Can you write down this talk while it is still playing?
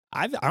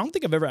I don't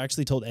think I've ever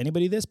actually told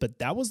anybody this, but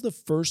that was the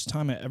first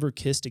time I ever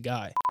kissed a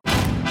guy.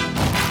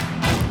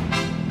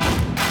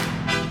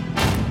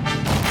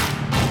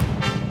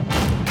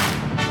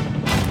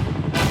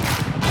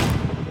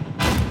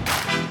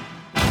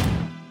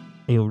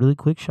 Hey, a really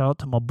quick shout out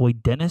to my boy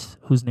Dennis,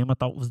 whose name I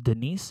thought was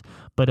Denise.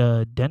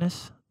 But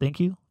Dennis, thank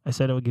you. I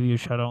said I would give you a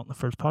shout out in the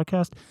first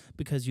podcast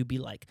because you'd be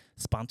like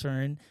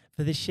sponsoring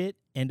for this shit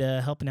and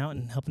helping out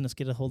and helping us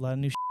get a whole lot of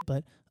new shit.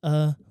 But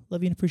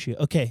love you and appreciate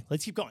it. Okay,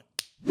 let's keep going.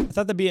 I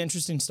thought that'd be an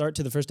interesting start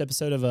to the first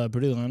episode of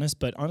Brutally Honest,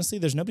 but honestly,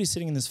 there's nobody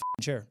sitting in this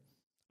chair.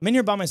 I'm in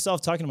here by myself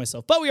talking to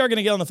myself, but we are going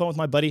to get on the phone with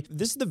my buddy.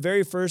 This is the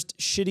very first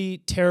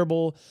shitty,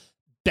 terrible,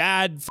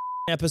 bad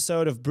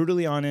episode of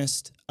Brutally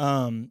Honest.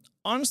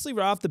 Honestly,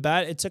 right off the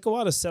bat, it took a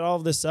while to set all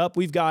of this up.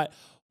 We've got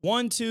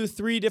 1, 2,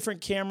 3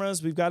 different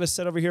cameras. We've got to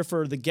set over here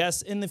for the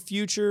guests in the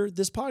future.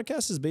 This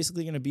podcast is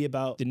basically going to be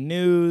about the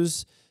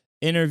news,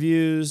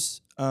 interviews,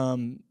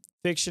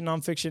 fiction,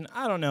 nonfiction.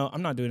 I don't know.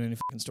 I'm not doing any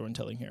fucking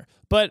storytelling here,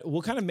 but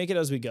we'll kind of make it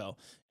as we go.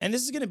 And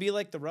this is going to be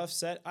like the rough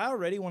set. I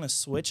already want to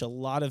switch a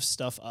lot of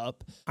stuff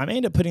up. I may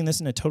end up putting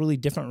this in a totally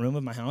different room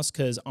of my house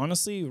because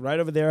honestly, right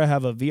over there, I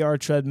have a VR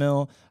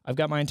treadmill. I've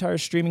got my entire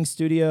streaming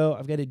studio.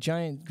 I've got a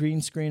giant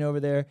green screen over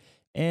there.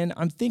 And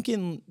I'm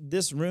thinking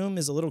this room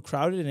is a little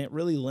crowded and it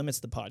really limits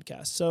the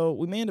podcast. So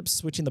we may end up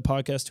switching the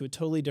podcast to a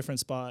totally different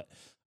spot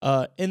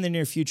in the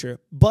near future.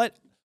 But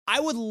I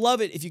would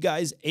love it if you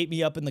guys ate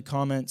me up in the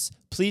comments.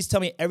 Please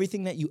tell me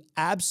everything that you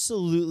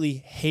absolutely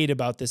hate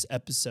about this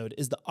episode.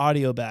 Is the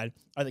audio bad?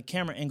 Are the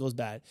camera angles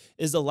bad?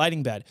 Is the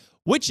lighting bad?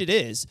 Which it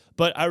is,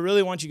 but I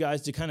really want you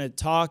guys to kind of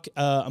talk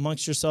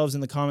amongst yourselves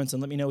in the comments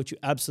and let me know what you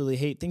absolutely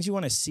hate. Things you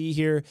want to see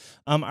here.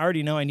 I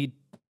already know I need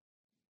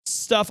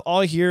stuff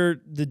all here.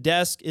 The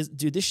desk is,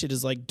 dude, this shit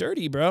is like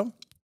dirty, bro.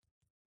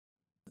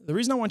 The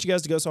reason I want you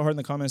guys to go so hard in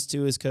the comments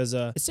too is because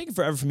it's taken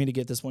forever for me to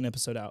get this one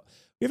episode out.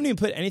 We haven't even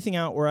put anything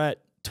out. We're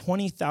at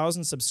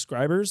 20,000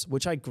 subscribers,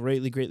 which I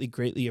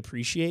greatly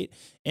appreciate.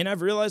 And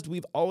I've realized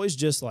we've always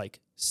just like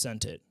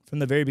sent it from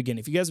the very beginning.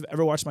 If you guys have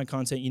ever watched my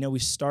content, you know we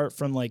start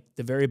from like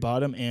the very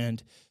bottom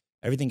and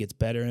everything gets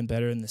better and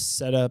better in the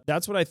setup.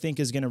 That's what I think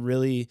is going to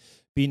really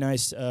be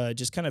nice.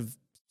 Just kind of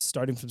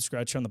starting from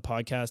scratch on the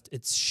podcast.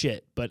 It's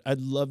shit, but I'd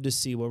love to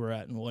see where we're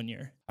at in 1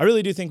 year. I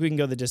really do think we can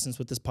go the distance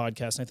with this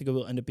podcast, and I think it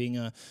will end up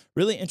being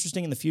really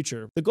interesting in the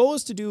future. The goal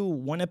is to do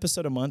 1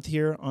 episode a month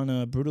here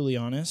on Brutally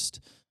Honest.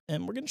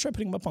 And we're going to try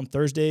putting them up on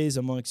Thursdays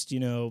amongst,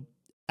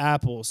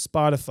 Apple,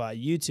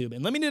 Spotify, YouTube.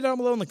 And let me know down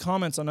below in the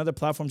comments on other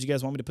platforms you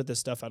guys want me to put this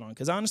stuff out on,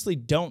 because I honestly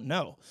don't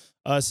know.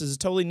 This is a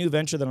totally new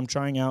venture that I'm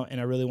trying out,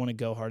 and I really want to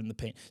go hard in the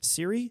paint.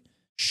 Siri,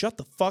 shut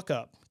the fuck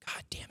up.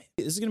 God damn it.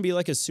 This is going to be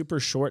like a super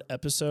short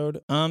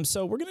episode.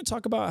 So we're going to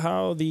talk about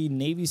how the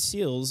Navy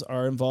SEALs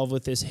are involved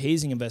with this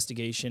hazing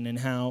investigation and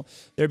how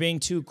they're being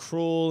too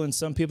cruel and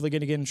some people are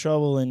going to get in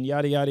trouble and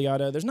yada, yada,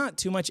 yada. There's not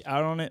too much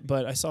out on it,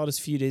 but I saw this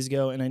a few days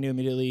ago and I knew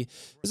immediately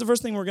this is the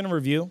first thing we're going to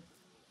review.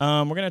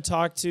 We're going to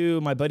talk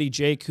to my buddy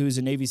Jake, who's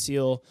a Navy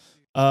SEAL,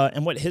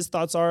 and what his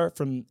thoughts are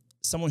from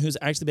someone who's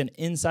actually been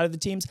inside of the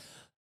teams.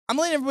 I'm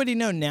letting everybody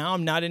know now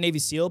I'm not a Navy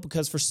SEAL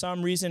because for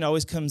some reason it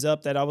always comes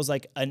up that I was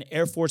like an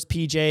Air Force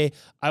PJ,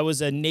 I was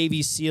a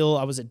Navy SEAL,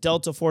 I was a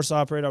Delta Force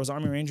operator, I was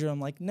Army Ranger.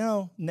 I'm like,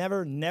 no,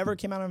 never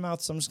came out of my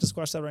mouth, so I'm just going to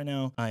squash that right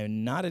now. I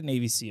am not a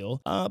Navy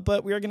SEAL,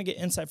 but we are going to get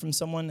insight from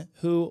someone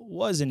who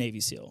was a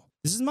Navy SEAL.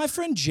 This is my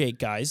friend Jake,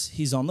 guys.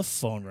 He's on the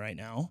phone right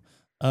now.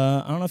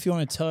 I don't know if you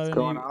want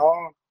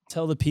to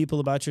tell the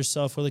people about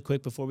yourself really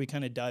quick before we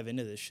kind of dive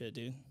into this shit,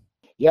 dude.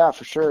 Yeah,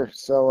 for sure.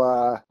 So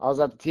I was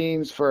at the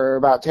teams for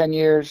about 10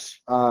 years,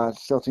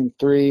 SEAL Team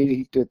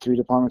 3, did 3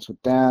 deployments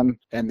with them,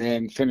 and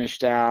then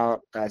finished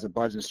out as a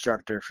BUDS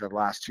instructor for the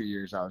last 2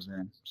 years I was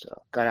in. So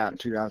got out in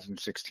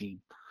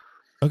 2016.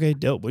 Okay,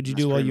 dope. What'd you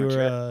do while you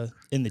were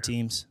in the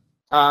teams?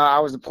 I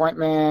was a point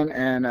man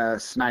and a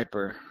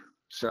sniper.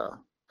 So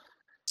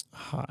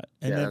hot.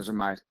 And those are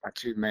my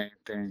 2 main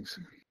things.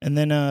 And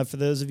then for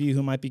those of you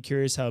who might be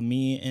curious how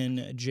me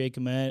and Jake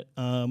met,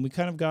 we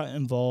kind of got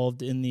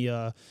involved in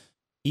the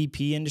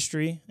EP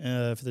industry.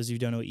 For those of you who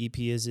don't know what EP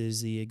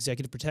is the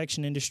executive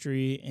protection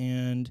industry,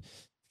 and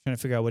trying to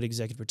figure out what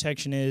executive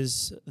protection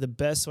is. The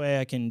best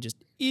way I can just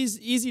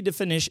easy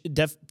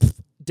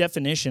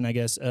definition, I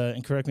guess,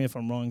 and correct me if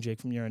I'm wrong, Jake,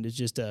 from your end, is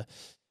just a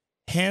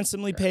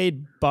handsomely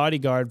paid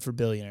bodyguard for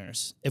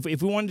billionaires. If we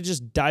wanted to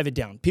just dive it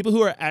down, people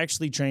who are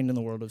actually trained in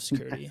the world of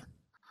security.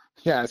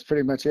 Yeah, that's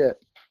pretty much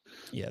it.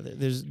 Yeah,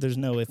 there's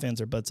no ifs,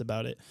 ands, or buts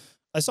about it.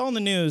 I saw in the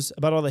news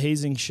about all the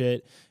hazing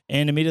shit,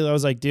 and immediately I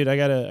was like, dude, I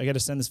gotta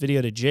send this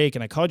video to Jake.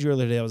 And I called you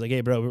earlier today. I was like,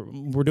 hey, bro,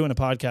 we're doing a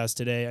podcast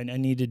today. I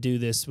need to do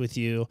this with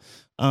you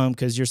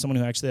because you're someone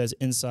who actually has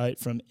insight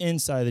from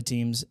inside the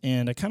teams.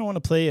 And I kind of want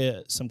to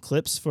play some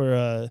clips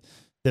for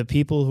the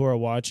people who are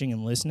watching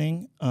and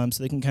listening so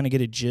they can kind of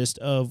get a gist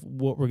of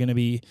what we're going to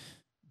be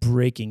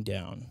breaking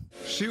down.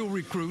 SEAL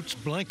recruits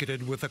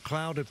blanketed with a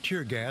cloud of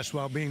tear gas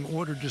while being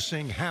ordered to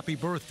sing Happy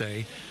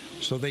Birthday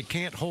so they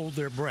can't hold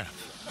their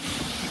breath.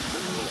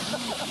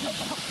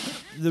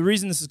 The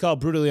reason this is called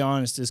Brutally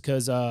Honest is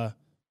because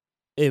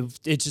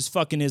it just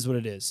fucking is what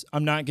it is.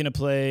 I'm not going to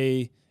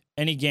play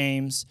any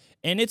games.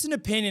 And it's an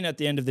opinion at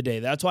the end of the day.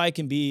 That's why I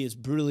can be as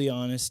brutally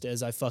honest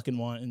as I fucking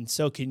want. And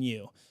so can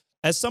you.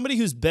 As somebody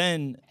who's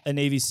been a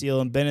Navy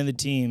SEAL and been in the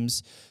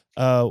teams,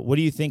 what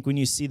do you think when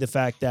you see the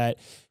fact that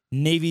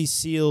Navy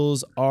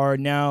SEALs are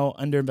now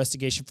under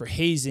investigation for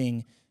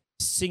hazing,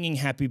 singing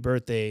happy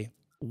birthday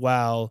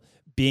while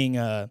being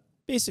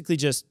basically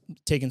just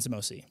taking some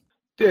OC?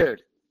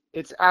 Dude,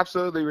 it's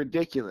absolutely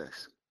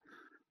ridiculous.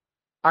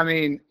 I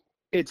mean,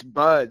 it's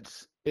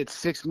buds. It's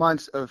 6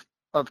 months of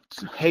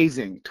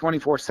hazing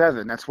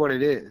 24/7. That's what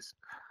it is.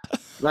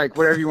 Like,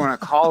 whatever you want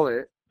to call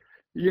it.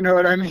 You know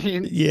what I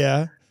mean?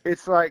 Yeah.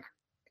 It's like,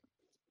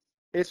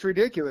 it's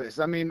ridiculous.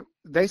 I mean,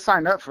 they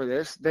signed up for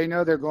this. They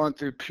know they're going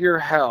through pure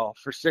hell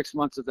for 6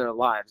 months of their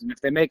lives. And if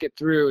they make it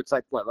through, it's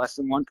like, what, less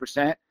than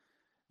 1%?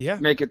 Yeah.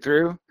 Make it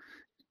through?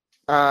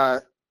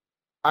 I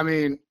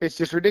mean, it's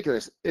just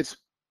ridiculous. It's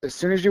as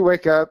soon as you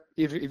wake up,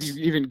 if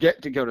you even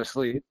get to go to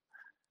sleep,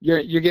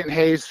 you're getting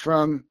hazed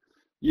from,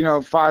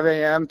 5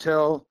 a.m.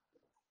 till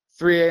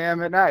 3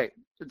 a.m. at night.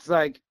 It's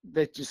like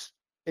it's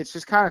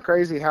just kind of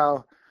crazy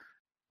how,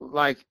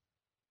 like,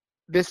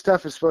 this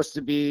stuff is supposed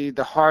to be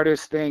the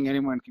hardest thing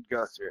anyone could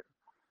go through.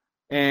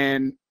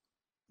 And,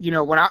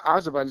 when I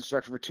was a buds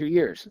instructor for 2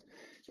 years,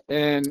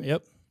 and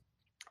yep.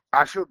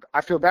 I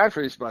feel bad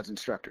for these buds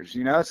instructors.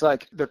 It's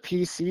like the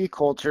PC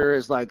culture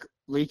is like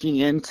leaking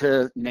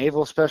into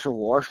naval special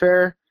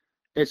warfare.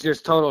 It's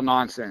just total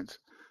nonsense.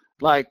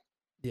 Like,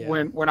 yeah.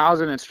 when I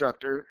was an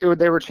instructor,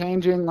 they were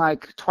changing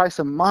like twice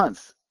a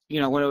month,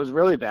 when it was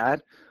really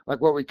bad, like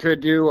what we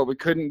could do, what we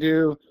couldn't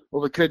do,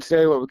 what we could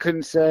say, what we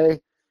couldn't say.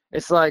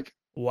 It's like,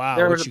 wow,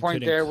 there was a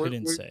point there where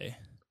couldn't say.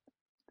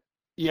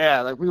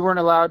 Yeah, like we weren't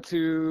allowed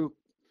to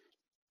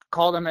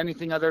call them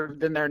anything other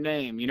than their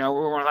name. We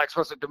weren't like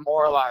supposed to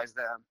demoralize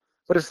them.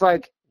 But it's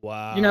like,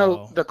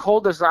 wow. The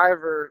coldest I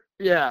ever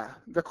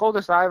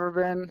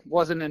been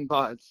wasn't in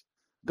buds.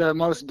 The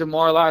most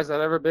demoralized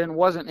I've ever been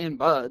wasn't in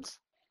buds.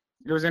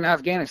 It was in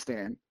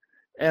Afghanistan.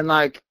 And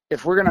like,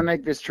 if we're gonna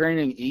make this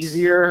training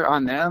easier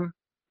on them,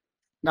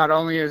 not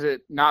only is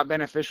it not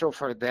beneficial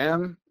for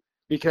them,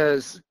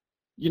 because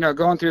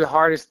going through the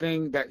hardest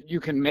thing that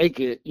you can make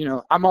it,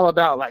 I'm all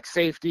about like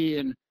safety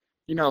and,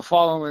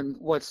 following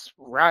what's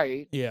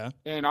right. Yeah.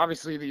 And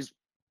obviously these,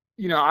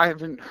 I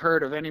haven't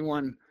heard of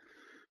anyone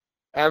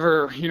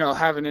ever,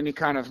 having any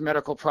kind of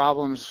medical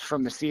problems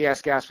from the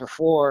CS gas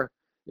before.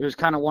 It was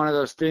kind of one of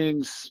those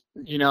things,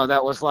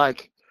 that was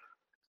like,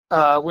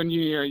 when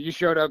you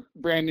showed up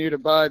brand new to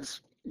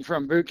buds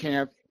from boot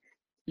camp,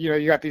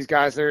 you got these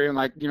guys that are in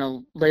like,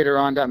 later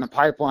on down the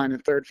pipeline in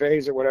third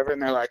phase or whatever.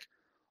 And they're like,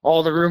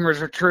 all the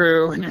rumors are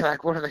true. And you're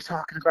like, what are they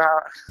talking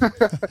about?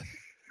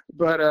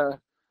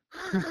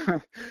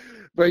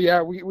 But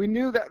yeah, we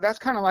knew that that's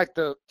kind of like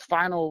the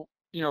final,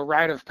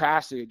 rite of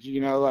passage,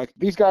 like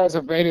these guys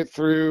have made it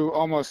through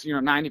almost,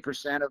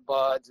 90% of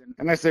buds. And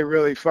unless they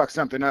really fuck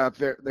something up,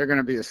 they're going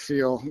to be a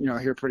SEAL,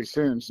 here pretty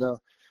soon. So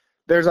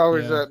there's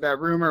always that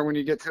rumor when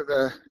you get to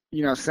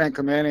the, San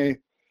Clemente,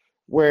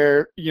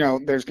 where,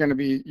 there's going to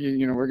be,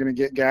 we're going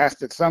to get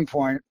gassed at some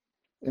point.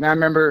 And I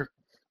remember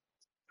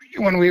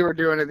when we were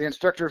doing it, the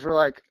instructors were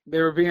like, they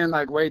were being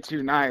like way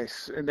too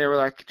nice. And they were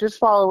like, just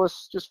follow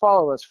us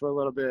for a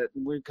little bit.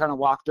 And we kind of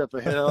walked up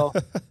a hill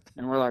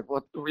and we're like,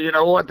 what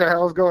the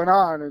hell's going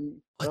on? And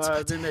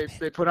then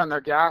they put on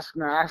their gas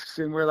masks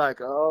and we're like,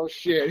 oh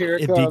shit, here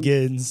it comes. It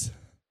begins.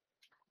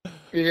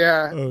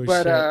 Yeah. Oh,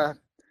 but, shit.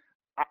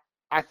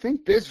 I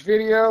think this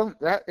video,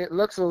 that it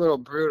looks a little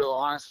brutal,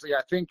 honestly.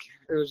 I think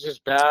it was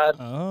just bad.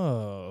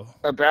 Oh.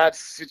 A bad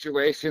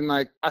situation.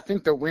 Like, I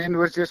think the wind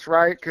was just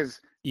right, because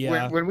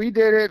when we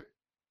did it,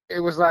 it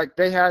was like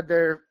they had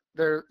their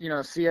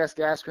CS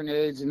gas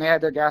grenades and they had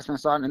their gas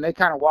masks on and they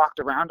kind of walked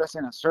around us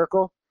in a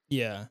circle.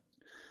 Yeah.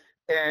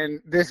 And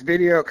this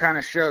video kind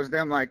of shows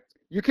them like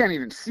you can't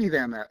even see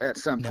them at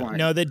some point.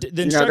 No, the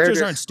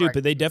instructors aren't stupid.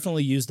 Like, they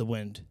definitely use the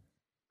wind.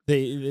 They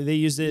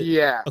used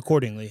it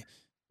accordingly.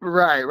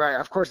 Right.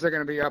 Of course, they're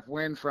going to be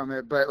upwind from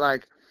it, but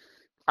like,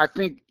 I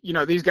think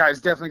these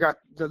guys definitely got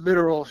the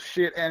literal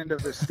shit end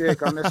of the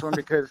stick on this one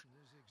because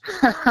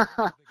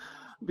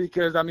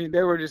I mean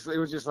it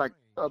was just like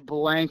a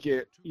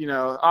blanket.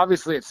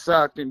 Obviously it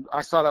sucked, and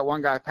I saw that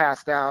one guy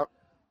passed out,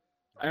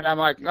 and I'm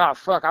like, oh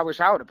fuck, I wish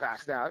I would have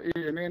passed out. You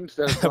know what I mean?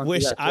 I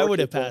wish I would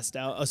have passed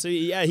out. Oh, so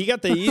yeah, he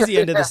got the easy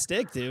end of the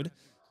stick, dude.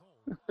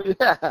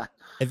 Yeah.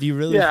 If you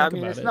really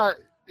think about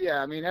it.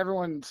 Yeah, I mean,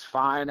 everyone's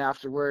fine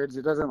afterwards.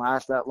 It doesn't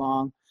last that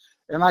long.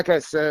 And like I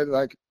said,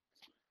 like,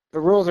 the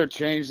rules are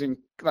changing,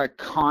 like,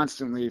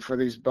 constantly for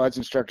these buds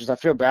instructors. I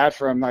feel bad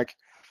for them. Like,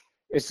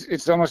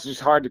 it's almost just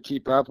hard to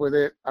keep up with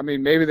it. I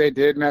mean, maybe they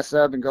did mess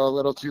up and go a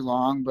little too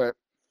long, but,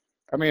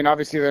 I mean,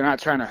 obviously they're not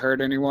trying to hurt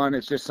anyone.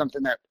 It's just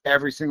something that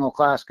every single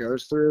class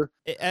goes through.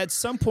 At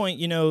some point,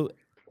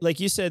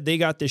 like you said, they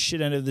got this shit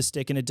end of the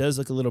stick, and it does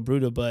look a little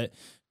brutal, but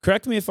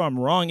correct me if I'm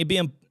wrong,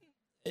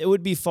 it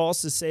would be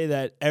false to say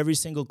that every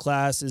single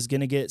class is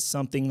going to get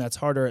something that's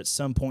harder at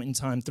some point in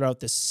time throughout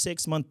the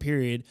 6-month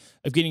period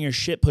of getting your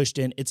shit pushed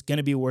in. It's going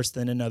to be worse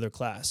than another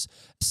class.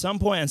 At some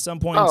point in time,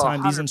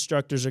 100. these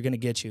instructors are going to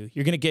get you.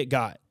 You're going to get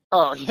got.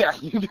 Oh yeah,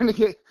 you're gonna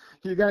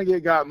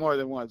get got more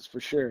than once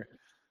for sure.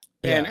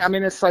 And Yeah. I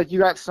mean, it's like you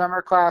got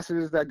summer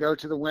classes that go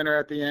to the winter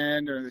at the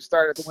end, or they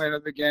start at the winter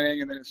at the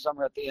beginning, and then it's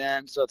summer at the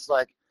end. So it's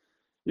like,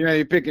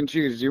 you pick and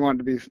choose. You want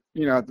to be,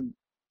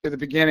 at the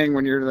beginning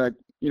when you're like,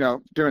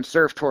 doing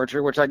surf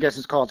torture, which I guess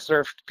is called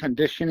surf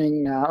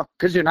conditioning now,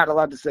 because you're not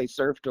allowed to say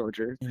surf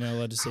torture. You're not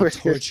allowed to say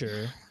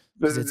torture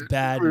because it's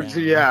bad now.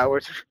 Yeah,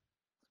 which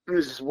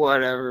is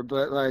whatever.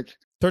 But like,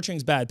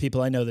 torturing's bad.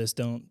 People, I know this.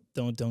 Don't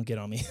get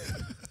on me.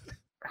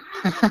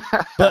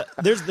 But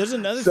there's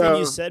another thing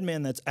you said,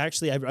 man, that's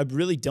actually, I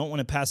really don't want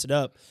to pass it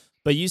up.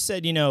 But you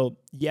said,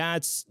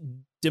 it's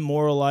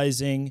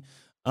demoralizing.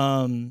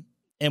 And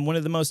one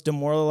of the most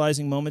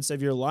demoralizing moments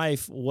of your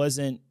life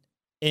wasn't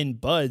in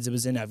buds, it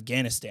was in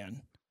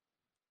Afghanistan.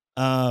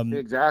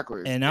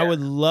 Exactly. And I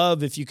would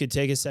love if you could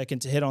take a second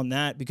to hit on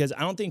that, because I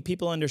don't think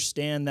people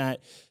understand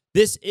that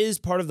this is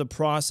part of the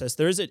process.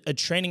 There is a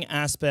training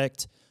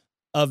aspect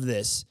of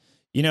this.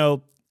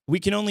 We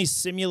can only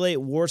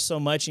simulate war so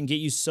much and get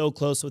you so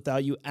close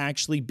without you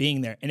actually being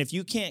there. And if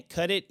you can't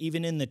cut it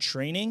even in the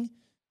training,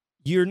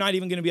 you're not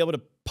even going to be able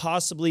to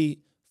possibly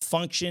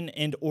function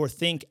and or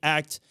think,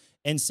 act,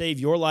 and save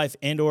your life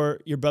and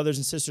or your brothers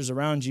and sisters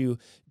around you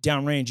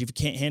downrange if you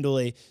can't handle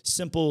a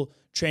simple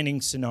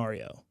training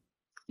scenario.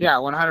 Yeah,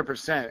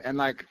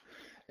 100%.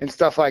 And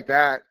stuff like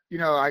that,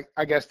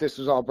 I guess this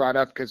was all brought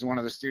up because one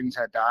of the students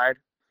had died.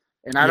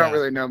 And I don't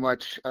really know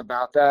much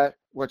about that,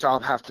 which I'll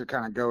have to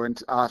kind of go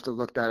into. I'll have to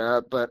look that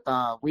up. But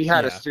we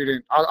had a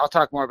student. I'll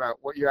talk more about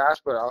what you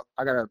asked, but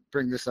I got to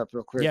bring this up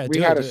real quick. Yeah,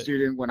 we had a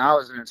student when I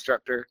was an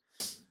instructor.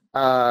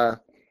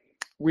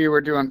 We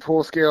were doing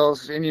pool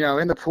skills. And,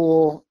 in the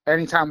pool,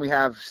 anytime we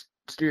have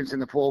students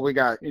in the pool, we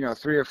got,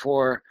 3 or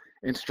 4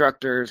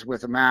 instructors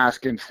with a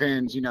mask and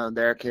fins, in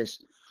their case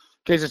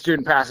a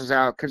student passes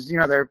out because,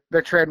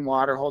 they're treading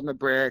water, holding a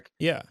brick.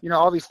 Yeah.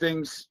 All these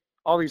things.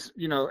 All these,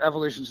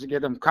 evolutions to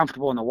get them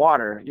comfortable in the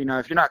water.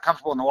 If you're not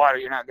comfortable in the water,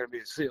 you're not going to be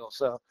a SEAL.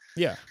 So,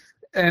 yeah.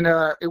 And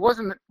it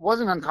wasn't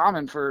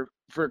uncommon for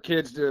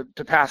kids to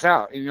pass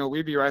out.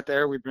 We'd be right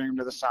there. We'd bring them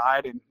to the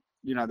side, and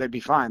they'd be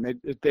fine.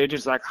 They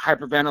just like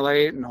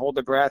hyperventilate and hold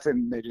their breath,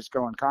 and they just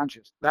go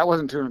unconscious. That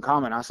wasn't too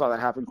uncommon. I saw that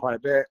happen quite a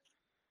bit.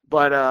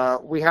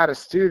 But we had a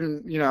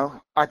student.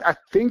 I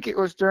think it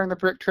was during the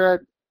brick tread.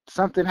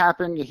 Something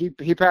happened.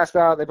 He passed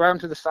out. They brought him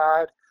to the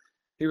side.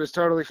 He was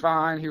totally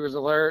fine. He was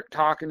alert,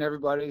 talking to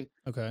everybody.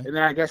 Okay. And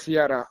then I guess he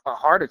had a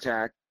heart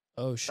attack.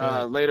 Oh, shit.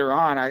 Later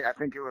on, I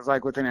think it was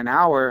like within an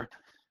hour.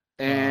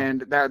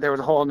 And that there was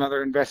a whole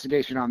another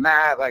investigation on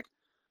that. Like,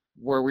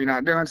 were we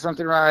not doing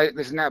something right?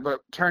 This and that.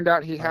 But turned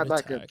out he had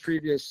like a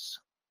previous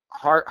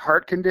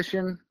heart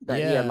condition that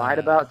he had lied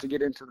about to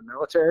get into the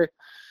military.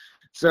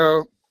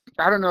 So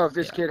I don't know if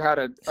this kid had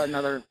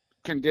another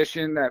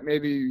condition that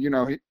maybe,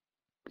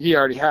 he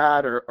already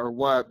had or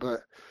what,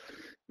 but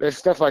there's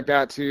stuff like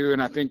that too.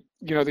 And I think,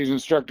 these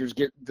instructors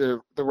get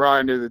the raw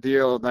end of the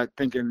deal, like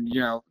thinking,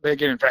 they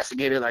get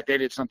investigated like they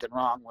did something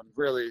wrong when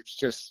really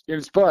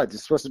it's buds.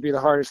 It's supposed to be the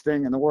hardest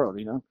thing in the world,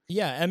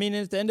 Yeah. I mean,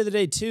 at the end of the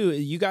day too,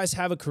 you guys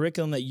have a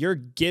curriculum that you're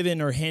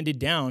given or handed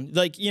down.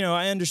 Like,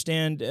 I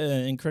understand,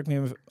 and correct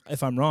me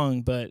if I'm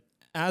wrong, but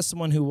as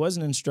someone who was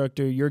an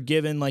instructor, you're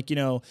given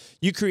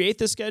you create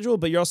the schedule,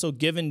 but you're also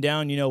given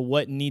down,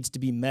 what needs to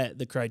be met,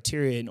 the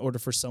criteria in order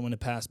for someone to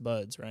pass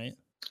buds, right?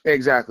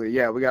 Exactly.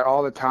 Yeah, we got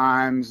all the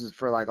times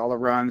for like all the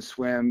runs,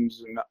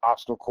 swims, and the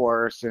obstacle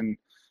course, and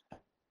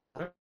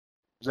I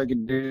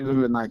could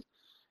do, and like,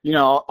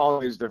 all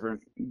these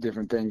different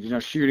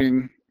things.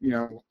 Shooting.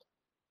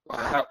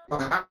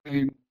 How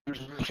many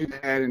shoot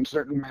ahead in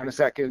certain amount of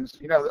seconds.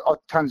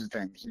 All tons of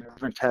things.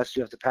 Different tests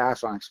you have to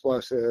pass on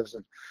explosives,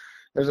 and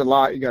there's a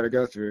lot you got to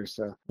go through.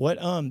 So what?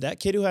 That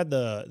kid who had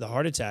the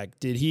heart attack,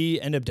 did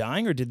he end up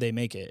dying or did they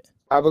make it?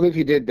 I believe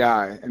he did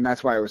die, and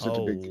that's why it was such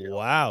a big deal.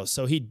 Wow.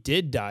 So he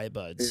did die,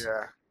 buds.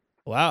 Yeah.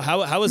 Wow.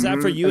 How was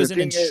that for you as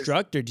an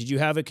instructor? Did you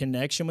have a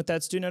connection with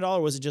that student at all?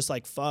 Or was it just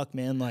like, fuck,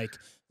 man, like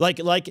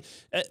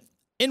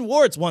in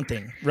war, it's one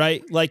thing,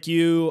 right? Like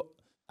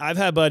I've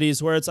had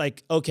buddies where it's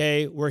like,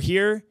 okay, we're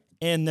here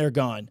and they're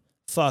gone.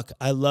 Fuck,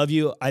 I love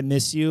you. I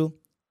miss you.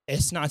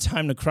 It's not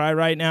time to cry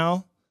right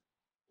now.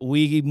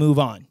 We move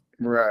on.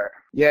 Right.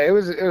 Yeah, it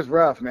was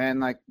rough, man.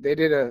 Like they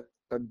did a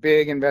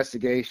big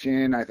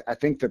investigation. I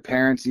think the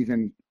parents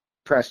even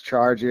pressed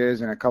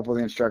charges, and a couple of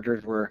the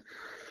instructors were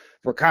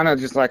kind of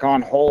just like on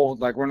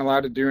hold, like weren't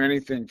allowed to do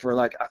anything for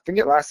like, I think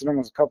it lasted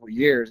almost a couple of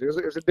years. It was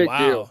a big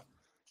deal.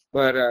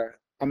 But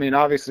I mean,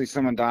 obviously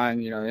someone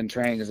dying, in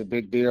training is a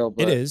big deal.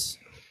 But it is.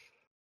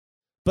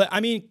 But I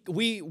mean,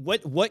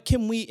 what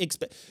can we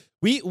expect?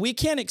 We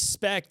can't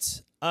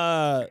expect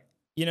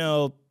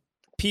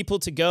people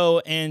to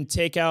go and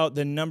take out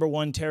the number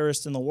one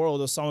terrorist in the world,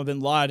 Osama bin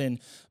Laden,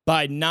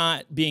 by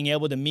not being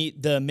able to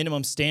meet the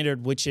minimum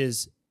standard, which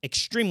is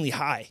extremely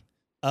high.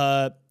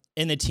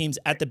 in the teams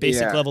at the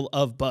basic level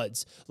of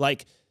buds.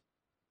 Like,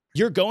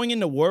 you're going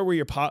into war where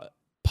you're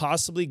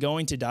possibly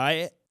going to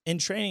die. In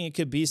training, it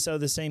could be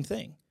the same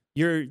thing.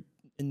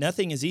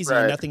 Nothing is easy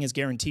and nothing is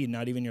guaranteed,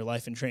 not even your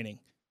life in training.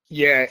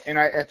 Yeah, and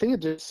I think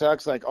it just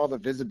sucks, like, all the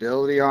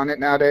visibility on it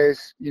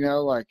nowadays, you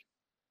know, like,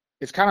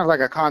 it's kind of like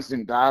a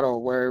constant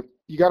battle where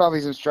you got all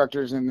these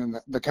instructors and then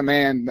the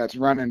command that's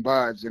running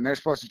buds, and they're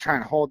supposed to try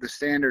and hold the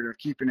standard of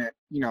keeping it,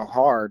 you know,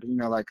 hard, you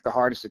know, like the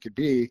hardest it could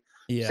be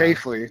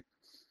safely.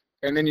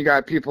 And then you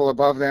got people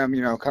above them,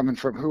 you know, coming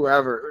from who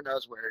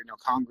knows where, you know,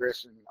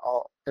 Congress and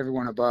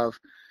everyone above.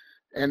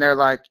 And they're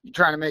like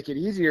trying to make it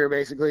easier,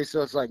 basically.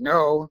 So it's like,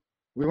 no,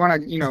 we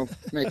want to, you know,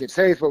 make it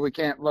safe, but we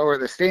can't lower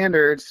the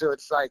standards. So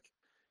it's like,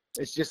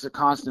 it's just a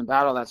constant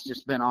battle that's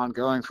just been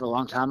ongoing for a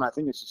long time. I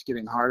think it's just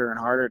getting harder and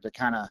harder to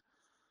kind of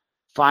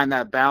find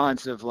that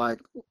balance of, like,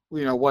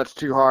 you know, what's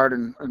too hard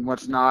and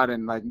what's not,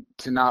 and like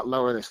to not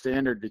lower the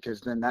standard,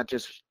 because then that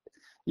just,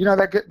 you know,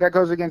 that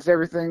goes against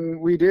everything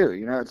we do.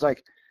 You know, it's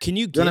like,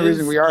 the only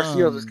reason we are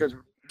SEALs is because.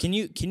 Can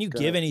you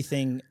give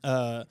anything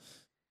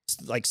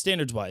like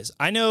standards wise?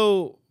 I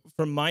know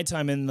from my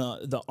time in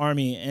the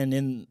Army and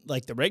in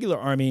like the regular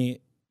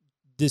Army,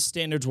 the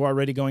standards were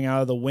already going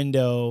out of the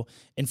window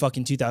in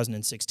fucking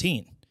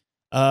 2016.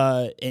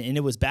 And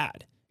it was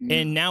bad.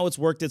 And now it's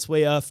worked its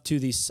way up to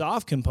the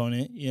soft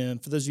component. You know,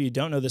 for those of you who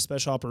don't know, the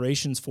Special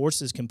Operations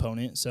Forces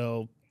component.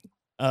 So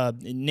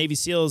Navy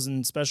SEALs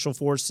and Special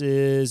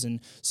Forces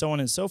and so on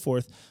and so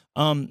forth.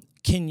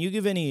 Can you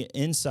give any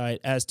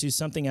insight as to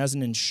something as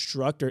an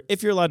instructor,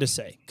 if you're allowed to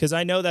say? Because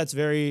I know that's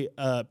very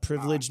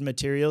privileged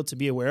material to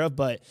be aware of,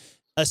 but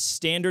a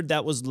standard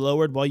that was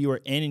lowered while you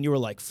were in and you were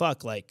like,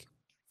 fuck, like,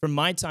 from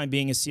my time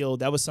being a SEAL,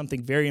 that was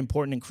something very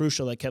important and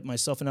crucial that kept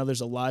myself and others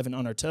alive and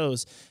on our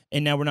toes.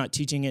 And now we're not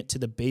teaching it to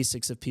the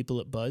basics of people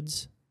at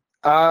Buds.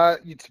 To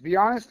be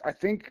honest, I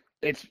think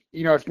it's,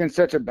 you know, it's been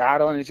such a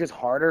battle and it's just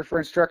harder for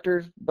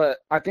instructors, but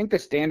I think the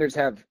standards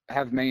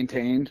have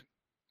maintained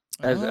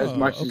as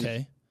much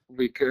as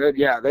we could.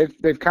 Yeah,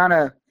 they've kind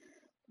of,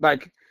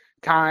 like,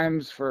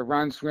 times for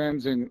run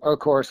swims and of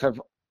course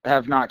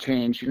have not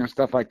changed, you know,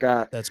 stuff like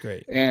that. That's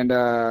great.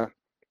 And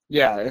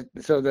yeah,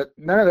 so that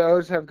none of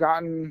those have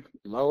gotten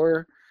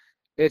lower.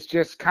 It's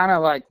just kind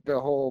of like the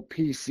whole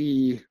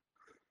PC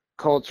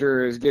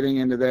culture is getting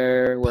into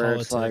there, where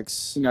Politics. It's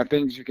like, you know,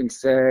 things you can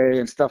say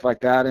and stuff like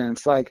that, and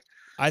it's like,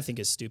 I think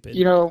it's stupid.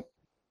 You know,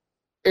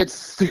 it's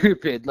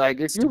stupid. Like,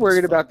 if you're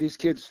worried about these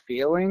kids'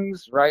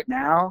 feelings right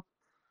now,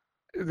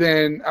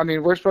 then, I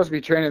mean, we're supposed to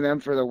be training them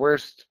for the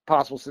worst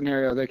possible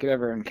scenario they could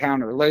ever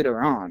encounter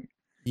later on.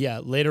 Yeah,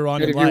 later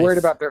on and in if life. You're worried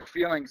about their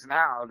feelings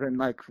now, then,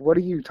 like, what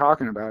are you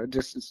talking about?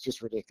 It's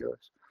just ridiculous.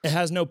 It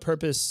has no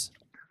purpose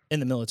in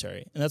the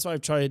military. And that's why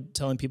I've tried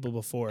telling people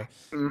before.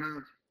 Mm-hmm.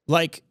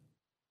 Like,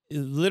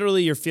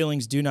 literally, your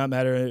feelings do not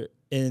matter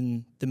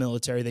in the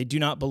military. They do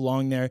not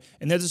belong there.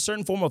 And there's a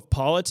certain form of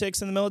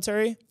politics in the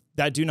military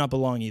that do not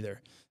belong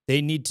either.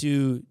 They need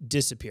to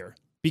disappear,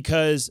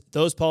 because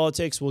those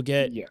politics will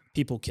get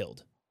people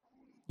killed.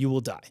 You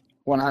will die.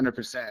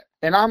 100%.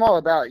 And I'm all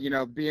about, you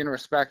know, being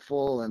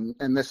respectful and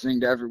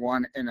listening to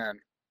everyone in a,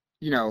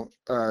 you know,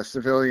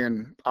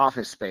 civilian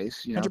office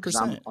space, you know, because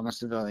I'm a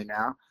civilian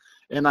now.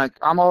 And, like,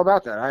 I'm all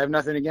about that. I have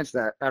nothing against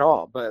that at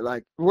all. But,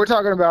 like, we're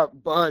talking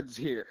about Buds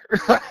here.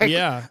 Like,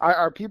 yeah.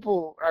 Are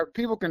people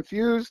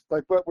confused,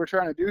 like, what we're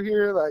trying to do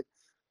here? Like,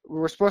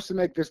 we're supposed to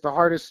make this the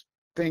hardest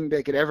thing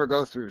they could ever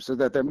go through, so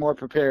that they're more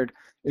prepared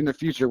in the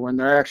future when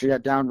they're actually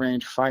at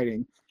downrange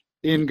fighting,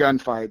 in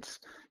gunfights,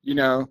 you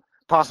know,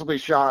 possibly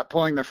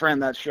pulling their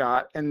friend that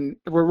shot, and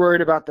we're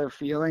worried about their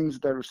feelings.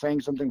 They're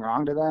saying something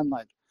wrong to them.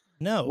 Like,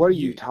 no, what are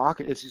you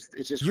talking? It's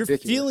just your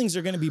ridiculous. Feelings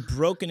are going to be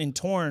broken and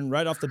torn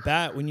right off the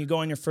bat when you go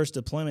on your first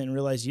deployment and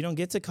realize you don't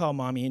get to call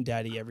mommy and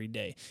daddy every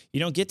day. You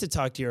don't get to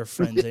talk to your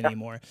friends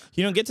anymore.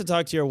 You don't get to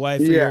talk to your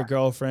wife or your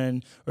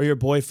girlfriend or your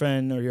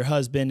boyfriend or your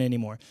husband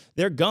anymore.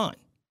 They're gone.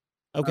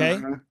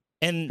 Okay.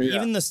 And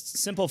even the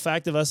simple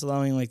fact of us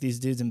allowing, like, these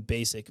dudes in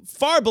basic,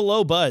 far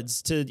below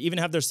Buds, to even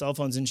have their cell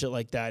phones and shit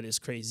like that is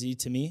crazy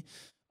to me.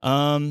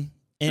 And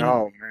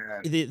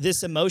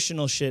this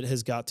emotional shit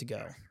has got to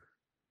go.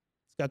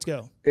 It's got to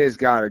go. It's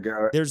got to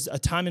go. There's a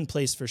time and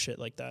place for shit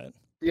like that.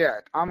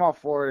 Yeah, I'm all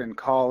for it in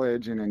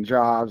college and in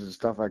jobs and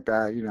stuff like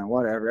that. You know,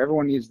 whatever.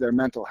 Everyone needs their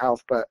mental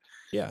health, but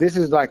this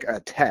is like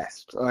a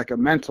test, like a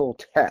mental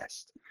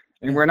test.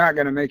 And we're not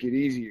going to make it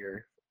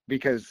easier,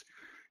 because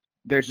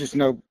there's just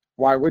no,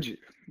 why would you?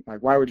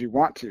 Like, why would you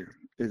want to,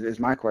 is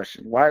my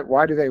question.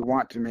 Why do they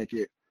want to make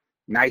it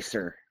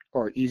nicer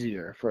or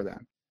easier for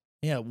them?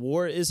 Yeah,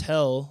 war is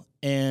hell,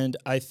 and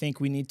I think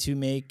we need to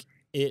make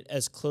it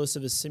as close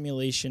of a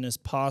simulation as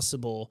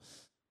possible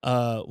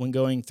when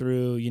going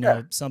through, you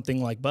know,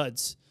 something like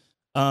Buds.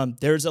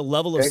 There's a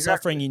level of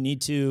suffering you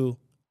need to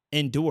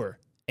endure,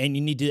 and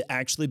you need to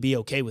actually be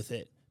okay with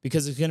it,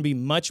 because it's going to be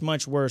much,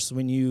 much worse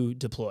when you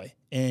deploy.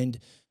 And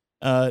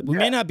we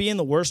may not be in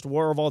the worst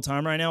war of all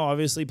time right now,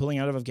 obviously pulling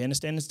out of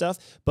Afghanistan and stuff,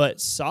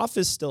 but SOF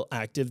is still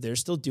active. They're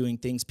still doing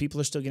things. People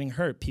are still getting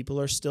hurt.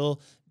 People are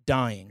still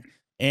dying.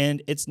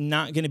 And it's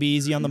not going to be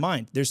easy on the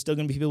mind. There's still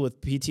going to be people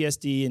with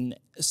PTSD and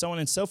so on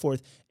and so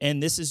forth.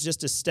 And this is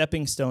just a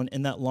stepping stone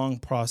in that long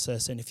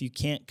process. And if you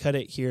can't cut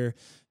it here,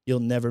 you'll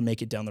never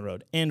make it down the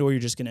road. And or you're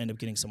just going to end up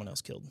getting someone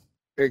else killed.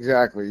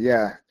 Exactly.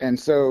 Yeah. And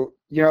so,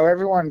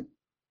 everyone,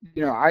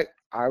 I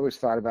always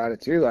thought about it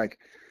too, like,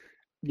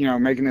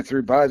 making it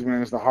through buds when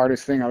it was the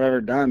hardest thing I've ever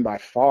done by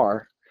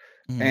far.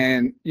 Mm-hmm.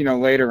 And,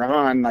 later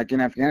on, like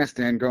in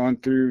Afghanistan, going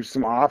through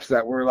some ops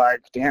that were like,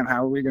 damn,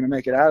 how are we going to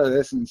make it out of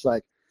this? And it's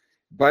like,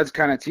 buds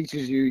kind of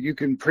teaches you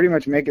can pretty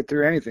much make it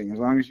through anything as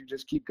long as you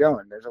just keep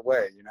going. There's a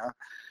way,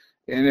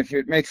 and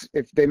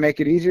if they make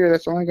it easier,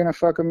 that's only going to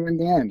fuck them in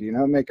the end,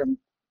 make them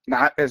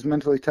not as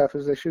mentally tough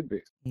as they should be.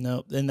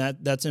 No, and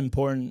that's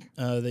important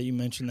that you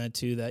mentioned that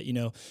too, that,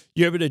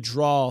 you're able to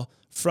draw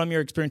from your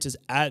experiences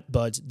at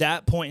buds,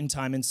 that point in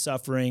time in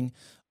suffering,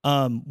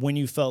 when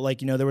you felt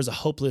like, there was a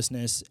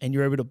hopelessness, and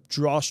you're able to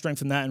draw strength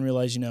from that and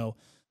realize,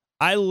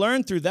 I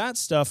learned through that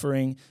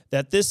suffering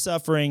that this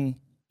suffering,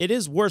 it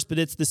is worse, but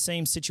it's the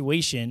same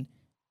situation.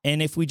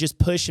 And if we just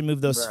push and move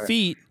those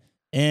feet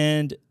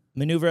and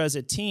maneuver as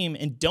a team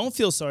and don't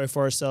feel sorry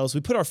for ourselves,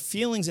 we put our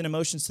feelings and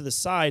emotions to the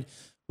side,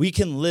 we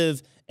can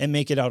live and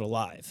make it out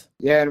alive.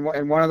 Yeah,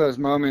 and one of those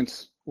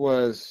moments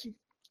was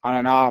on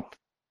an op,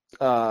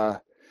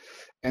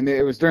 and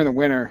it was during the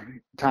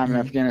winter time in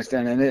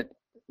Afghanistan, and if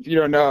you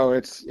don't know,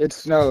 it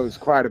snows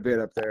quite a bit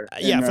up there.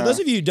 Yeah, for those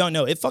of you who don't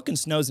know, it fucking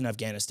snows in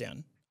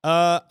Afghanistan.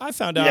 I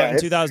found out in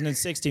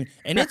 2016,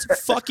 and it's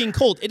fucking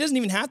cold. It doesn't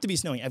even have to be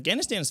snowing.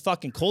 Afghanistan is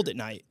fucking cold at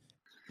night.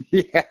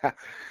 Yeah,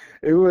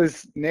 it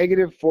was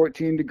negative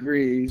 14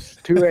 degrees,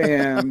 2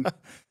 a.m.,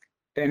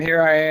 and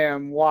here I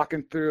am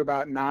walking through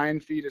about 9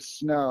 feet of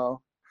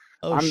snow.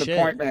 Oh, I'm the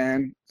point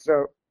man.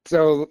 So,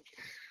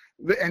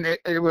 and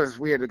it was,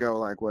 we had to go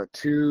like, what,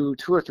 two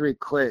or three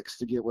clicks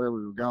to get where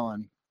we were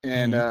going.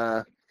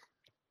 And,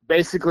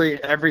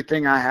 basically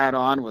everything I had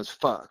on was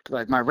fucked.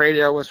 Like my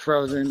radio was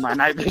frozen, my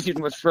night vision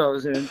was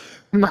frozen,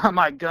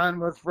 my gun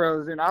was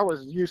frozen. I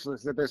was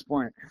useless at this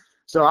point.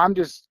 So I'm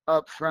just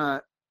up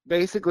front,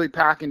 basically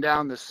packing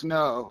down the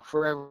snow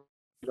for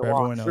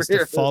everyone else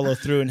to follow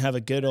through and have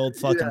a good old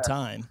fucking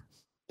time.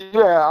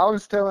 Yeah, I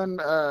was telling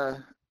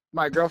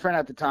my girlfriend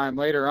at the time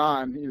later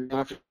on,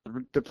 after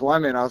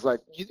deployment, I was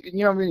like,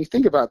 when you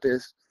think about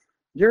this,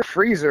 your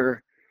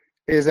freezer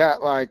is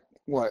at like,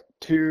 what,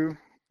 2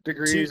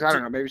 degrees? I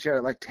don't know, maybe she had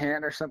it like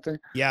 10 or something.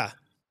 Yeah.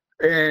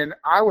 And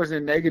I was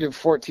in negative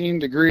 14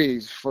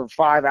 degrees for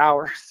 5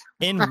 hours.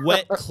 In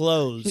wet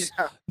clothes,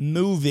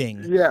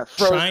 moving,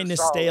 trying to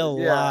stay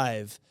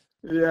alive.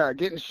 Yeah,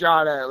 getting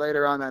shot at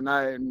later on that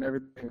night, and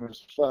everything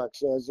was fucked.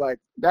 So it's like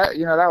that,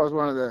 that was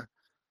one of the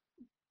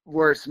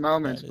worst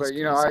moments. But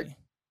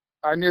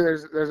I knew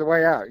there's a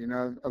way out,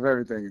 of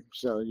everything.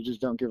 So you just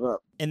don't give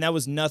up. And that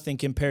was nothing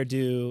compared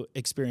to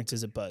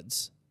experiences at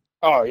Buds.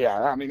 Oh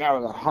yeah, I mean that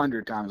was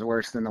 100 times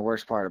worse than the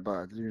worst part of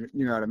Buds. You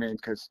know what I mean?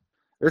 Because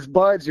with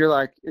Buds, you're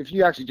like, if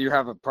you actually do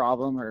have a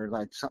problem or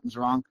like something's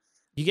wrong,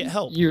 you get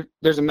help.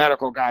 There's a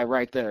medical guy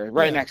right there,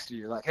 next to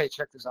you. Like, hey,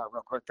 check this out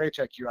real quick. They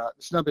check you out.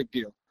 It's no big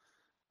deal.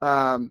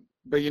 But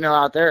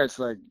out there, it's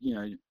like,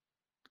 you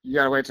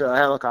gotta wait till a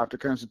helicopter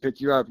comes to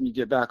pick you up and you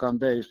get back on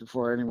base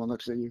before anyone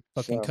looks at you.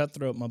 Fucking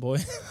cutthroat, my boy.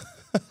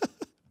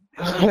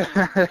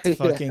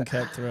 Fucking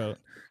cutthroat.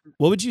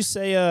 What would you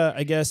say,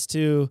 I guess,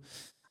 to,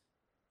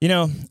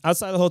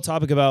 outside the whole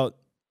topic about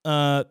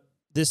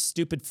this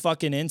stupid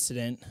fucking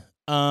incident,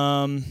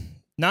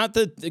 not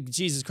the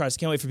Jesus Christ,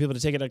 can't wait for people to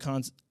take it out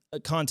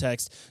of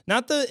context,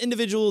 not the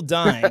individual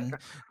dying,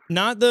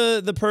 not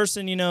the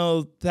person,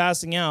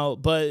 passing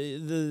out, but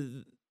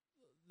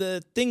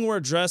the thing we're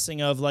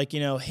addressing of like,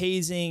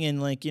 hazing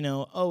and like,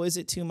 oh, is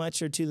it too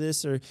much or too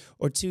this or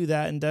too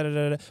that and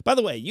da-da-da-da. By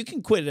the way, you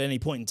can quit at any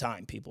point in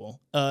time,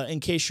 people, in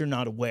case you're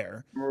not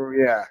aware. Oh,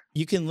 yeah.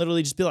 You can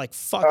literally just be like,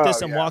 fuck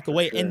this and walk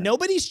away. Sure. And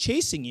nobody's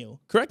chasing you.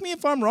 Correct me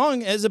if I'm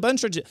wrong. As a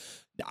bunch of,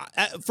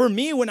 for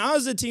me, when I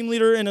was a team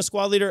leader and a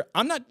squad leader,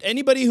 I'm not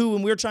anybody who,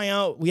 when we were trying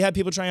out, we had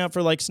people trying out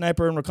for like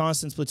sniper and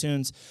reconnaissance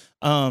platoons,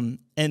 and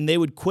they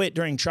would quit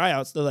during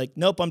tryouts. They're like,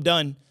 nope, I'm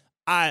done.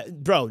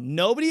 Bro,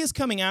 nobody is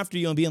coming after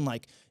you and being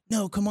like,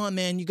 no, come on,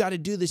 man, you got to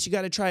do this. You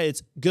got to try it.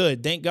 It's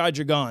good. Thank God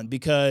you're gone,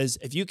 because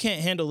if you can't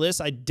handle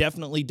this, I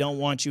definitely don't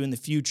want you in the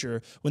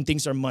future when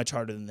things are much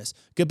harder than this.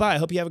 Goodbye. I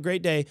hope you have a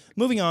great day.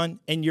 Moving on,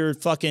 and you're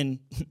fucking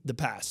the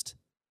past.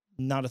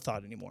 Not a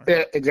thought anymore.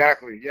 Yeah,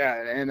 exactly.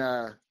 Yeah.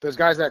 And those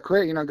guys that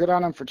quit, good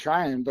on them for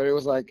trying, but it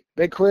was like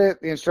they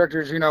quit. The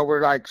instructors,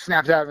 were like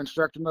snapped out of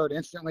instructor mode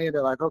instantly.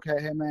 They're like, okay,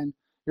 hey, man,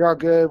 you're all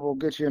good. We'll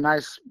get you a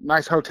nice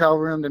hotel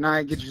room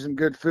tonight, get you some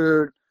good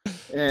food,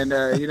 and,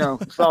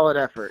 solid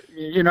effort.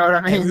 You know what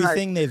I mean?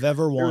 Everything they've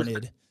ever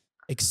wanted,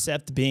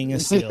 except being a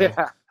SEAL.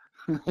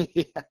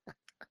 Yeah.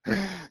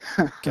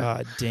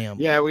 God damn.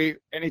 Yeah,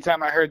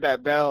 anytime I heard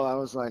that bell, I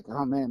was like,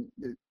 oh, man,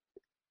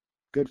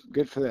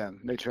 good for them.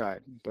 They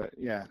tried, but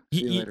yeah.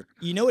 See you later.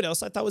 You know what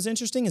else I thought was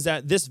interesting is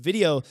that this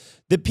video,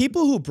 the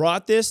people who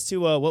brought this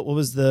to what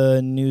was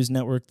the news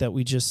network that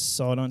we just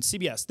saw it on?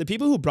 CBS. The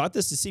people who brought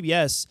this to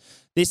CBS,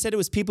 they said it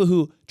was people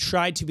who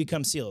tried to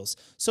become SEALs.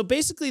 So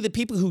basically, the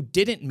people who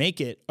didn't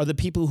make it are the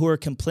people who are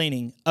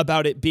complaining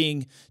about it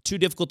being too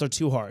difficult or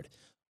too hard.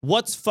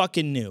 What's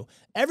fucking new?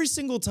 Every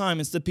single time,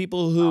 it's the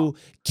people who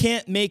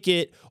can't make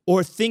it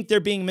or think they're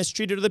being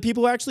mistreated, or the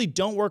people who actually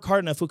don't work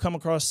hard enough who come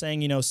across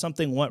saying,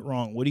 something went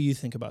wrong. What do you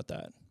think about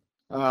that?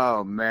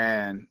 Oh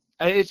man,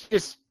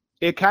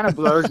 it kind of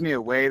blows me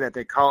away that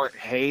they call it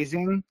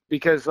hazing,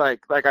 because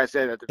like I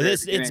said at the very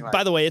beginning,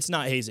 by the way, it's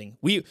not hazing.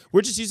 We're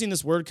just using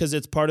this word because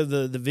it's part of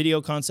the video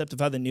concept of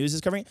how the news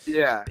is covering it.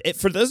 Yeah.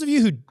 For those of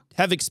you who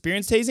have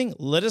experienced hazing,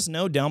 let us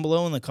know down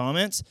below in the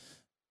comments.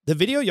 The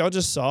video y'all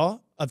just saw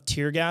of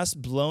tear gas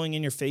blowing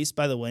in your face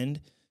by the wind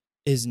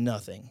is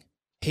nothing.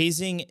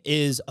 Hazing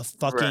is a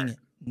fucking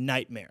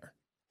nightmare.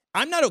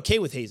 I'm not okay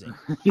with hazing.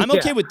 I'm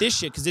okay with this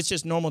shit because it's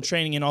just normal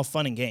training and all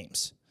fun and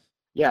games.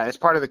 Yeah, it's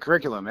part of the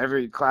curriculum.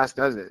 Every class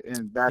does it,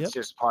 and that's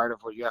just part of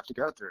what you have to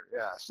go through.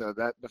 Yeah, so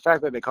that the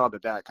fact that they called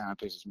it that kind of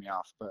pisses me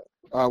off. But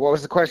what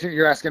was the question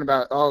you're asking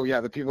about? Oh yeah,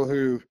 the people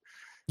who.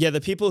 Yeah,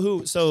 the people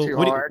who. So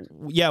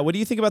what do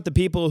you think about the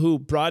people who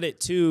brought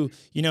it to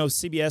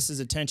CBS's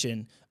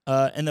attention,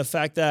 and the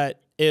fact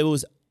that it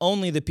was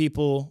only the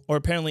people, or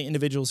apparently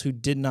individuals, who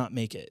did not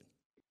make it?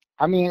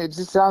 I mean, it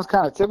just sounds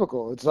kind of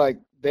typical. It's like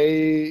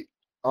they're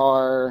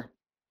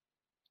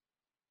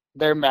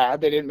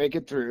mad they didn't make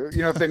it through.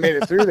 If they made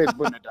it through, they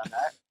wouldn't have done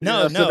that.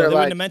 No, they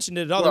wouldn't have mentioned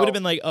it at all. They would have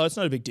been like, oh, it's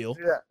not a big deal.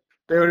 Yeah,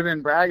 they would have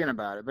been bragging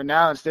about it. But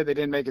now instead they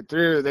didn't make it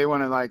through. They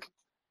want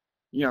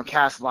to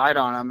cast light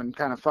on them and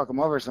kind of fuck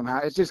them over somehow.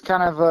 It's just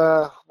kind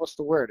of what's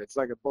the word? It's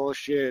like a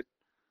bullshit,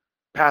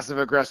 passive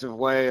aggressive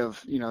way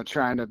of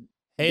trying to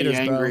haters, be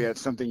angry bro. at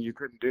something you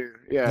couldn't do.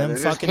 Yeah, them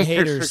fucking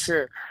haters. For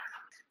sure.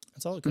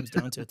 That's all it comes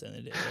down to at the end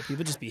of the day.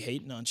 People just be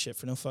hating on shit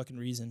for no fucking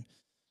reason.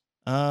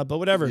 But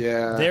whatever.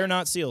 Yeah. They're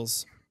not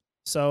SEALs.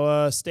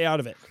 So stay out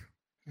of it.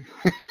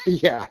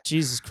 Yeah.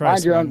 Jesus Christ.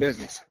 Mind your own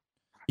business.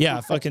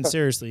 Yeah, fucking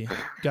seriously.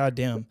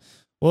 Goddamn.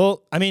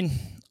 Well, I mean,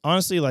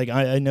 honestly,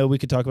 I know we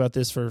could talk about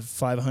this for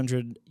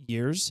 500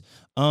 years.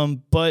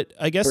 But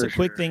I guess a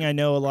quick thing I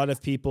know a lot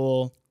of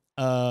people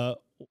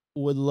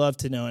would love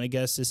to know, and I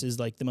guess this is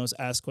like the most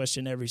asked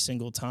question every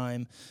single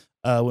time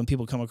when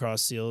people come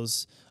across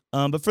SEALs.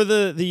 But for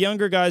the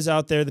younger guys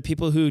out there, the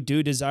people who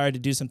do desire to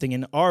do something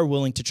and are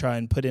willing to try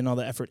and put in all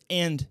the effort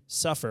and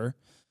suffer,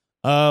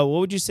 what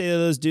would you say to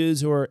those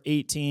dudes who are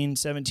 18,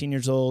 17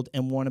 years old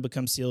and want to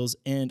become SEALs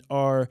and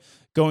are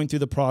going through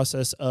the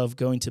process of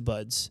going to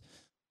buds?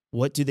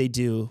 What do they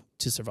do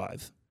to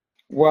survive?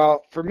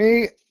 Well, for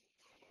me,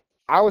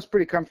 I was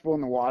pretty comfortable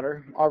in the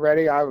water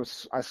already. I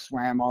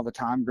swam all the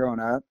time growing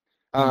up.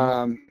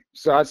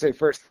 So I'd say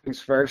first things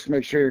first,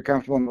 make sure you're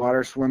comfortable in the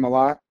water, swim a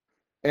lot.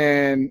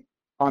 And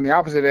on the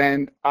opposite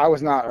end, I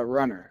was not a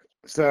runner.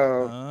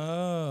 So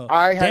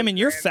damn, and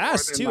you're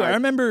fast too. I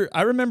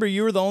remember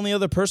you were the only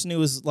other person who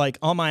was like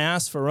on my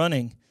ass for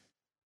running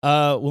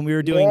when we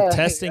were doing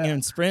testing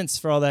and sprints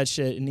for all that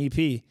shit in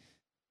EP.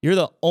 You're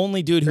the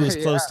only dude who was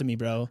close to me,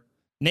 bro.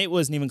 Nate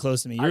wasn't even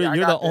close to me.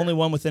 You're the only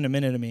one within a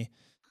minute of me.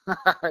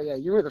 Yeah,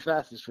 you were the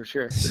fastest for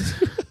sure.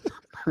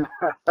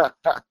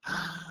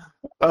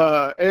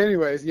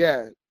 Anyways,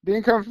 yeah,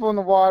 being comfortable in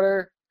the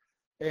water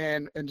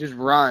and just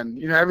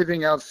run.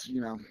 Everything else,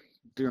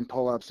 doing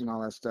pull-ups and all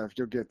that stuff,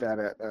 you'll get that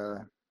at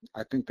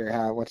I think they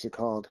have, what's it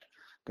called?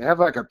 They have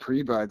like a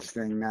pre-buds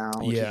thing now,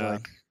 which is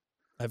like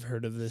I've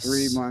heard of this.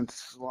 3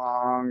 months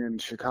long in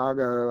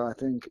Chicago, I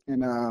think.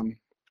 And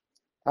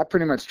that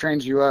pretty much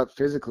trains you up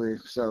physically.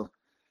 So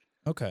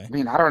okay. I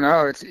mean, I don't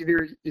know. It's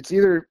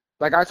either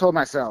like I told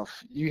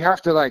myself, you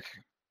have to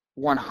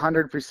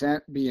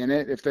 100% be in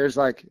it. If you're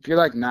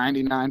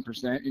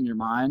 99% in your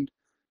mind,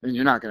 then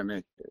you're not gonna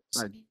make it.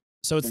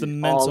 So it's the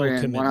mental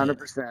commitment.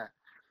 100%.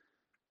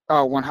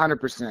 Oh,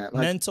 100%.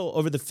 Mental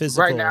over the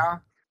physical. Right now,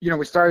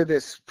 we started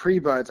this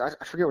pre-buds. I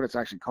forget what it's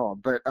actually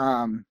called, but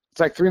it's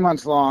like 3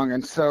 months long.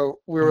 And so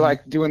we were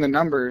doing the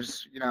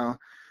numbers,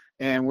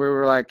 and we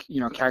were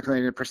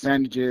calculating the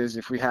percentages.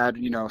 If we had,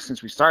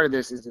 since we started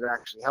this, is it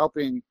actually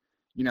helping,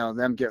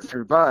 them get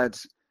through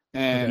buds?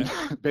 And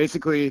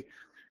basically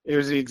it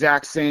was the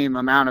exact same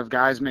amount of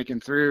guys making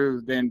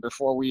through than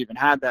before we even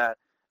had that.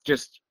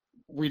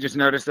 We just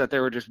noticed that they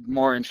were just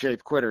more in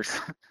shape quitters.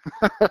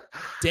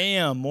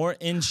 Damn, more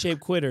in shape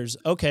quitters.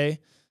 Okay.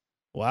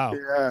 Wow.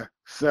 Yeah.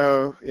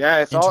 So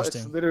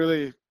it's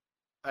literally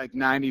like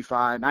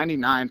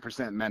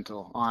 99%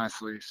 mental,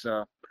 honestly.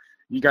 So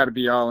you got to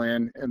be all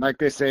in. And like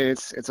they say,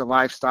 it's a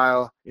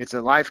lifestyle. It's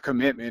a life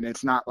commitment.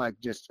 It's not like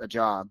just a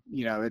job.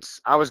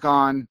 I was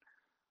gone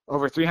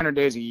over 300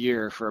 days a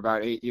year for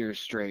about 8 years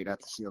straight at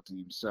the SEAL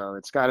team. So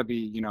it's got to be,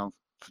 you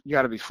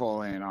got to be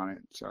full in on it.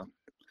 So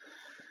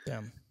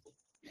damn.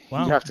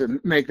 Wow. You have to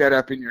make that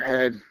up in your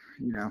head,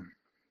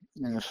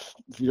 and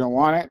if you don't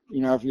want it,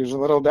 if there's a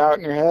little doubt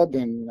in your head,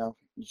 then,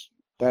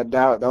 that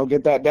doubt, they'll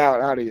get that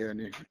doubt out of you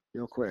and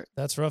you'll quit.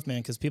 That's rough,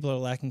 man, because people are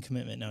lacking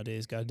commitment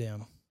nowadays.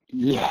 Goddamn.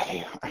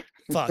 Yeah.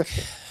 Fuck.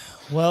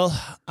 Well,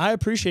 I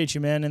appreciate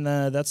you, man, and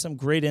that's some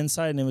great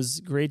insight, and it was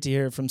great to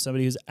hear it from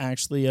somebody who's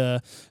actually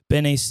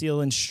been a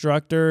SEAL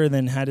instructor and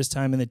then had his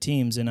time in the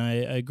teams, and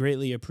I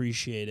greatly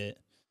appreciate it.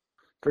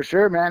 For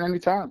sure, man.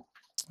 Anytime.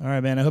 All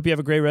right, man. I hope you have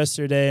a great rest of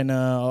your day, and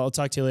I'll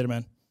talk to you later,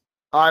 man.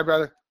 All right,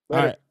 brother.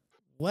 Later. All right.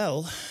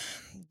 Well,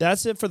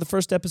 that's it for the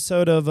first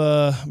episode of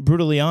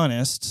Brutally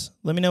Honest.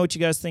 Let me know what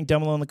you guys think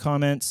down below in the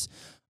comments.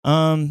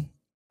 I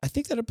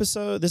think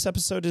this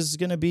episode is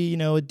going to be,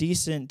 a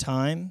decent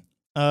time.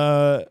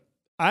 I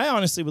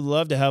honestly would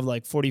love to have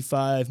like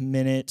 45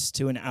 minutes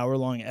to an hour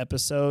long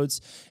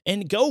episodes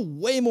and go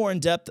way more in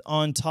depth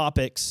on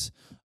topics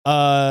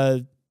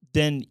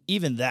than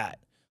even that.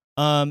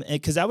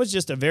 Because that was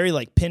just a very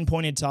like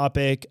pinpointed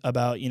topic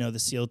about, the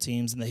SEAL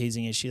teams and the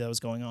hazing issue that was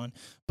going on.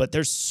 But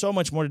there's so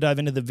much more to dive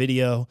into the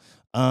video.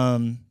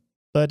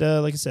 But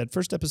like I said,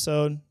 first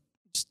episode,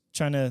 just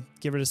trying to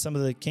get rid of some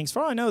of the kinks.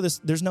 For all I know,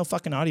 there's no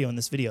fucking audio in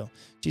this video.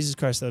 Jesus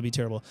Christ, that would be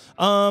terrible.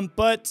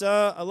 But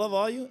I love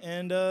all you,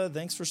 and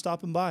thanks for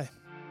stopping by.